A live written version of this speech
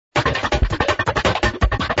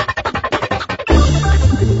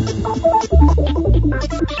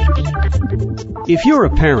If you're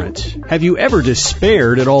a parent, have you ever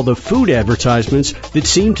despaired at all the food advertisements that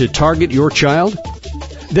seem to target your child?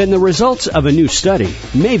 Then the results of a new study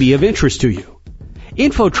may be of interest to you.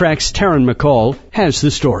 InfoTrack's Taryn McCall has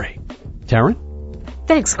the story. Taryn?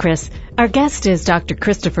 Thanks, Chris. Our guest is Dr.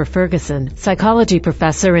 Christopher Ferguson, psychology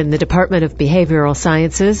professor in the Department of Behavioral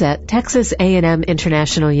Sciences at Texas A&M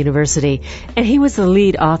International University, and he was the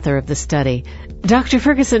lead author of the study. Dr.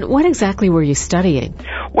 Ferguson, what exactly were you studying?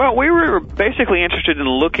 Well, we were basically interested in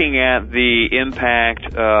looking at the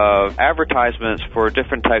impact of advertisements for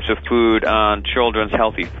different types of food on children's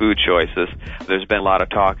healthy food choices. There's been a lot of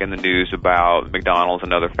talk in the news about McDonald's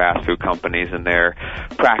and other fast food companies and their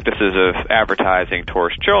practices of advertising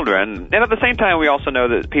towards children. And at the same time, we also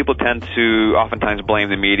know that people tend to oftentimes blame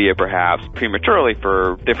the media, perhaps prematurely,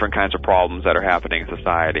 for different kinds of problems that are happening in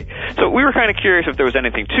society. So we were kind of curious if there was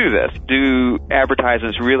anything to this. Do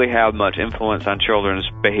advertisements really have much influence on children's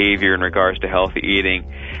behavior in regards to healthy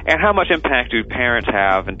eating? And how much impact do parents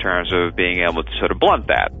have in terms of being able to sort of blunt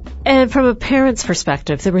that? And from a parent's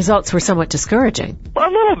perspective, the results were somewhat discouraging. Well,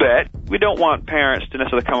 a little bit. We don't want parents to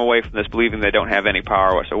necessarily come away from this believing they don't have any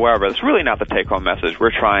power whatsoever. It's really not the take-home message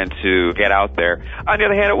we're trying to get out there. On the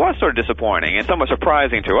other hand, it was sort of disappointing and somewhat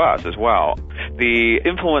surprising to us as well. The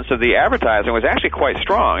influence of the advertising was actually quite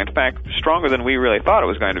strong. In fact, stronger than we really thought it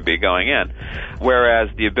was going to be going in. Whereas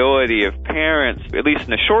the ability of parents, at least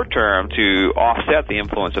in the short term, to offset the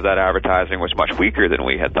influence of that advertising was much weaker than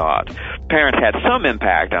we had thought. Parents had some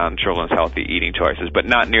impact on children's healthy eating choices, but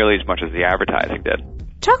not nearly as much as the advertising did.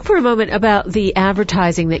 Talk for a moment about the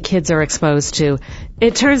advertising that kids are exposed to.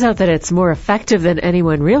 It turns out that it's more effective than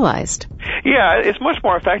anyone realized. Yeah, it's much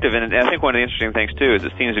more effective, and I think one of the interesting things, too, is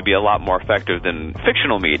it seems to be a lot more effective than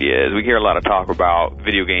fictional media is. We hear a lot of talk about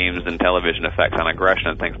video games and television effects on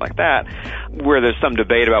aggression and things like that, where there's some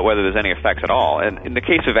debate about whether there's any effects at all. And in the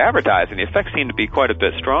case of advertising, the effects seem to be quite a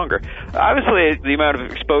bit stronger. Obviously, the amount of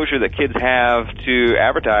exposure that kids have to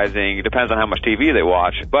advertising depends on how much TV they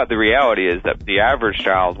watch, but the reality is that the average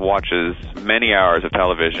child watches many hours of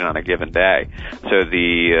television on a given day. So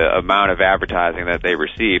the amount of advertising that they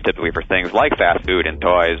receive, typically for things like fast food and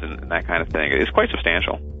toys and that kind of thing, is quite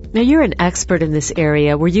substantial. Now, you're an expert in this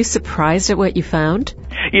area. Were you surprised at what you found?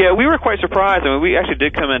 Yeah, we were quite surprised. I mean, we actually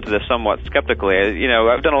did come into this somewhat skeptically. You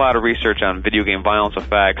know, I've done a lot of research on video game violence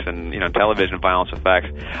effects and, television violence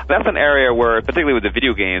effects. That's an area where, particularly with the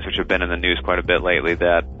video games, which have been in the news quite a bit lately,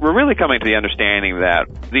 that we're really coming to the understanding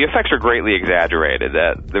that the effects are greatly exaggerated,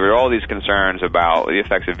 that there were all these concerns about the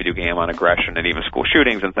effects of video game on aggression and even school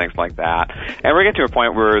shootings and things like that. And we're getting to a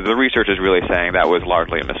point where the research is really saying that was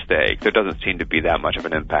largely a mistake. There doesn't seem to be that much of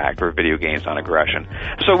an impact for video games on aggression.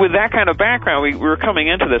 So with that kind of background, we were coming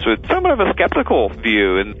into this with somewhat of a skeptical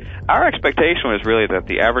view, and our expectation was really that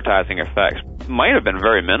the advertising effects might have been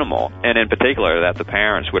very minimal, and in particular that the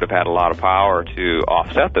parents would have had a lot of power to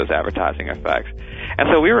offset those advertising effects. And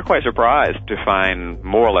so we were quite surprised to find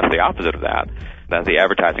more or less the opposite of that the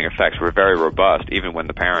advertising effects were very robust even when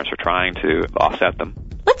the parents were trying to offset them.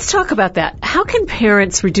 Let's talk about that. How can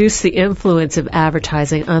parents reduce the influence of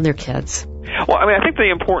advertising on their kids? Well, I mean, I think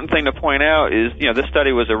the important thing to point out is, this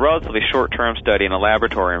study was a relatively short-term study in a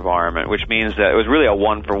laboratory environment, which means that it was really a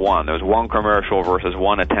one-for-one. There was one commercial versus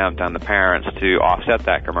one attempt on the parents to offset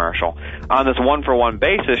that commercial. On this one-for-one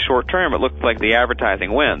basis, short-term, it looked like the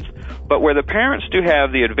advertising wins. But where the parents do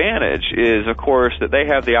have the advantage is, of course, that they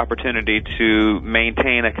have the opportunity to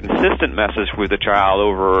maintain a consistent message with the child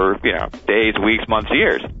over, days, weeks, months,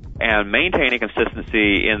 years, and maintaining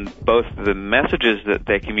consistency in both the messages that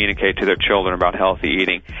they communicate to their children about healthy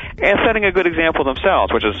eating and setting a good example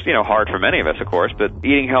themselves, which is, hard for many of us, of course, but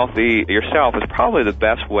eating healthy yourself is probably the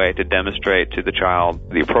best way to demonstrate to the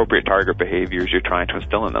child the appropriate target behaviors you're trying to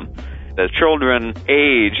instill in them. As children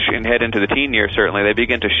age and head into the teen years, certainly, they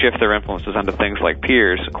begin to shift their influences onto things like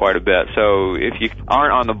peers quite a bit. So if you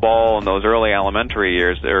aren't on the ball in those early elementary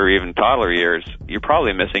years or even toddler years, you're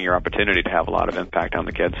probably missing your opportunity to have a lot of impact on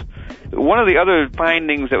the kids. One of the other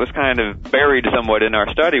findings that was kind of buried somewhat in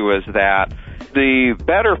our study was that the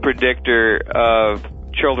better predictor of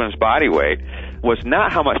children's body weight was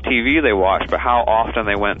not how much TV they watched, but how often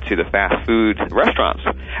they went to the fast food restaurants.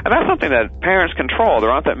 And that's something that parents control. There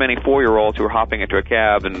aren't that many 4-year-olds who are hopping into a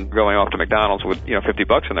cab and going off to McDonald's with,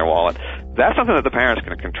 $50 in their wallet. That's something that the parents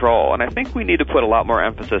can control. And I think we need to put a lot more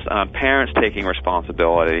emphasis on parents taking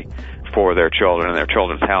responsibility for their children and their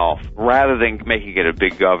children's health, rather than making it a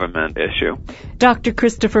big government issue. Dr.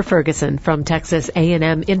 Christopher Ferguson from Texas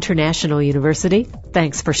A&M International University,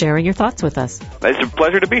 thanks for sharing your thoughts with us. It's a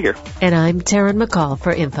pleasure to be here. And I'm Taryn McCall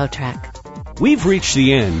for InfoTrack. We've reached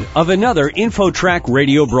the end of another InfoTrack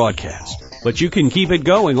radio broadcast. but you can keep it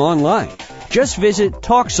going online. Just visit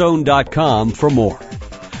TalkZone.com for more.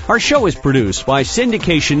 Our show is produced by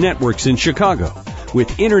Syndication Networks in Chicago,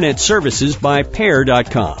 with internet services by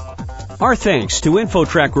Pair.com. Our thanks to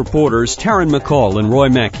InfoTrack reporters Taryn McCall and Roy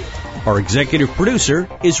Mackey. Our executive producer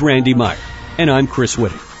is Randy Meyer, and I'm Chris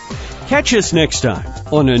Whitting. Catch us next time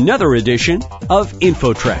on another edition of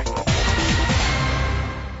InfoTrack.